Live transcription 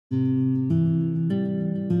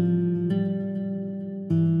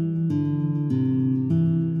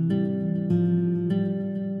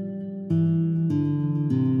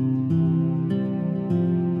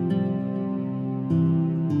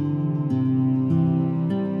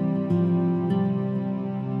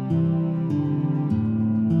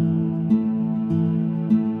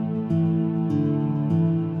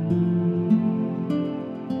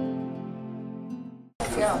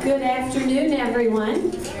Good afternoon,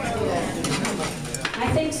 everyone.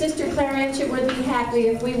 I think Sister Clarentia would be happy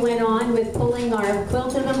if we went on with pulling our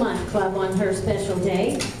Quilt of the Month Club on her special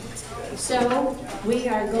day. So we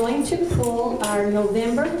are going to pull our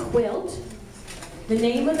November quilt. The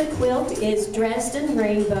name of the quilt is Dresden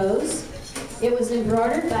Rainbows. It was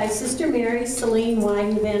embroidered by Sister Mary Celine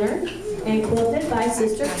Weidenbender and quilted by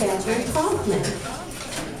Sister Catherine Kaufman.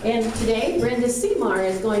 And today, Brenda Seymour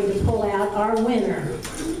is going to pull out our winner.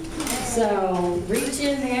 So reach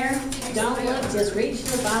in there, don't look, just reach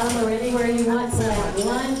to the bottom or anywhere you want, pull out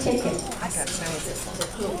one ticket.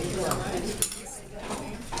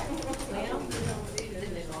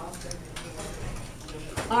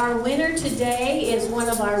 Our winner today is one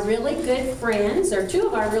of our really good friends, or two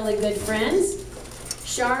of our really good friends,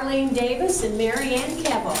 Charlene Davis and Mary Ann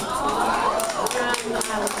Kevel from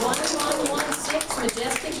 1116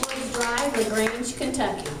 Majestic Woods Drive, LaGrange,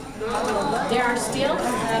 Kentucky. There are still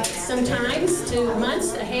some times to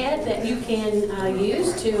months ahead that you can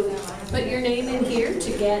use to put your name in here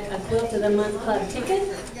to get a Quilt of the Month Club ticket.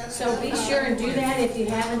 So be sure and do that if you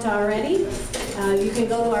haven't already. You can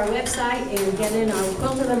go to our website and get in our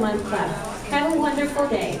Quilt of the Month Club. Have a wonderful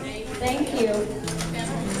day. Thank you.